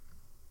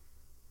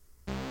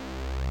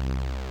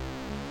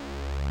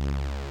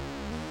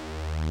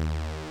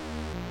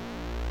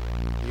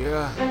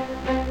Yeah.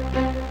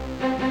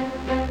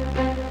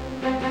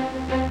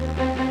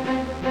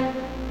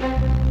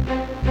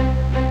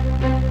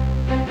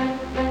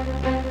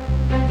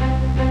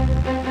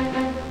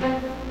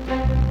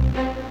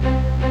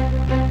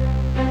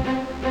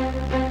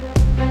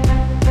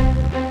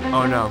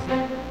 Oh no.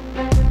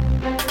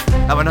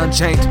 I've been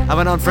unchained, I've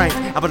been unframed,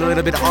 I've been a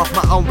little bit off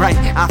my own brain.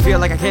 I feel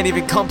like I can't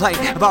even complain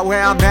about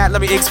where I'm at,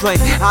 let me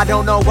explain. I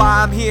don't know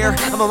why I'm here,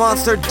 I'm a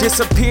monster,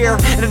 disappear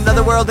in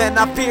another world and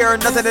I fear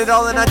nothing at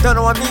all, and I don't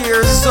know I'm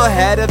years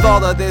ahead of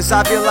all of this.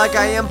 I feel like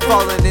I am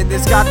falling in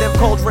this goddamn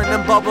cauldron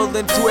and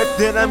bubbling swift,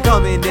 then I'm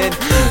coming in.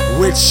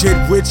 Which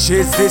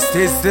is this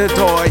is the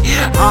toy.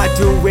 I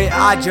do it,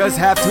 I just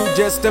have to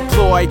just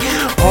deploy.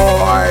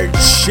 Hard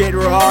shit,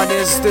 run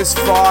is this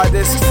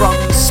farthest from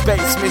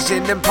space.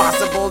 Mission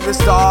impossible, this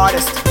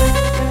artist.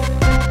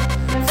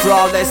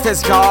 Flawless,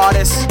 this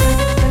goddess.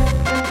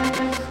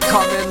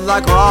 Coming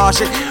like raw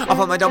shit. Off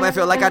on my dome, I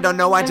feel like I don't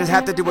know, I just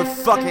have to do it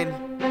fucking.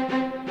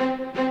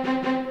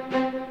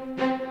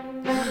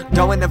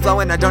 Going and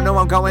flowing, I don't know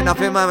I'm going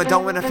off in my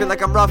dome and I feel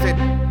like I'm roughing.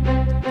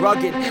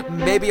 Rugged,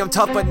 maybe I'm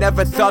tough but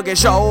never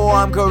thuggish. Oh,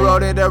 I'm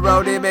corroded,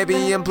 eroded, maybe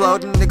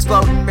imploding,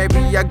 exploding. Maybe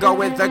I go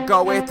with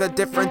a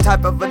different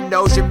type of a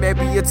notion.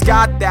 Maybe it's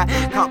got that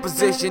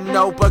composition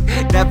notebook,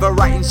 never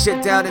writing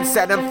shit down,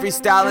 instead I'm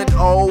freestyling.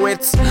 Oh,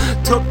 it's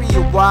took me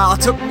a while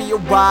to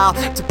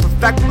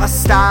perfect my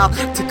style,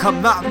 to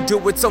come out and do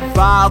it so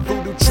vile.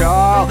 Voodoo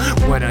child,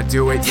 when I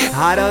do it,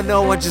 I don't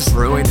know, I just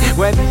ruin.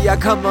 When I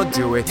come, I'll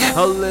do it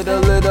a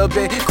little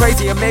bit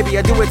crazy, or maybe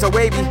I do it so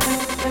wavy.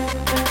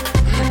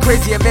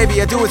 Crazy, or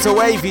maybe I do it so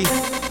wavy.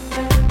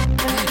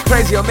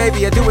 Crazy, or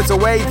maybe I do it so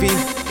wavy.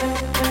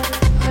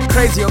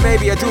 Crazy, or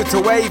maybe I do it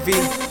so wavy.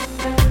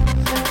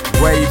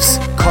 Waves,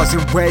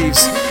 causing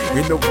waves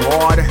in the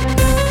water.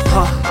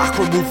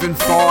 Aqua moving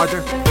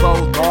farther,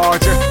 flow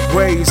larger.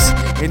 Waves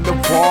in the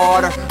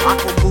water,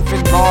 aqua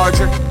moving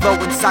larger. Flow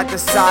inside the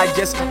side,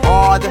 yes,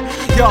 harder.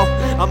 Yo,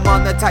 I'm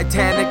on the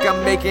Titanic,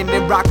 I'm making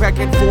it rock back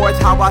and forth.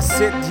 How I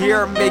sit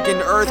here making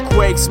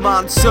earthquakes,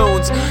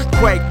 monsoons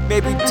quake,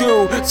 maybe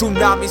do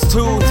tsunamis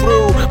too.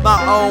 Through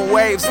my own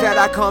waves that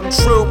I come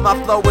true. My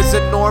flow is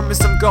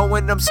enormous, I'm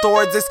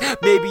towards this.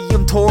 Maybe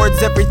I'm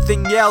towards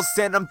everything else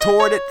and I'm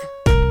toward it.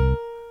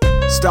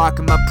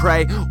 Stalking my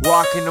prey,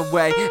 walking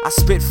away. I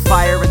spit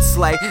fire and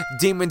slay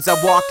demons. I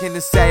walk in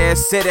and say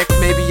acidic.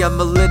 Maybe I'm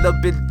a little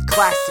bit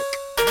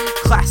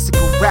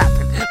classical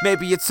rapping.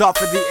 Maybe it's all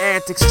for the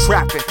antics,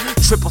 trapping,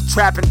 triple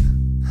trapping.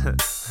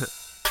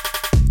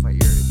 My ear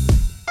is.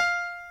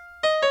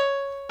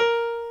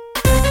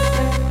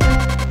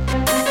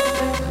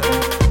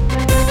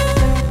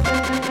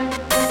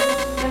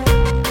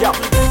 Yo.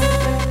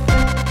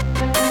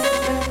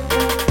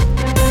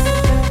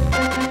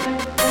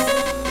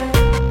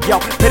 Yo,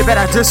 better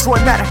better, destroy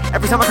matter.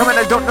 Every time I come in,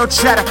 I don't know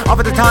chatter. All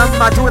of the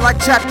time, I do it like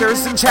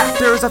chapters and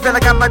chapters. I feel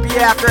like I might be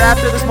after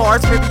this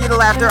Mars. Maybe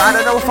it'll after, I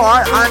don't know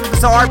far. I'm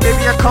bizarre,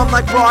 maybe I come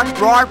like roar,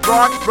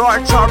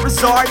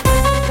 Charizard.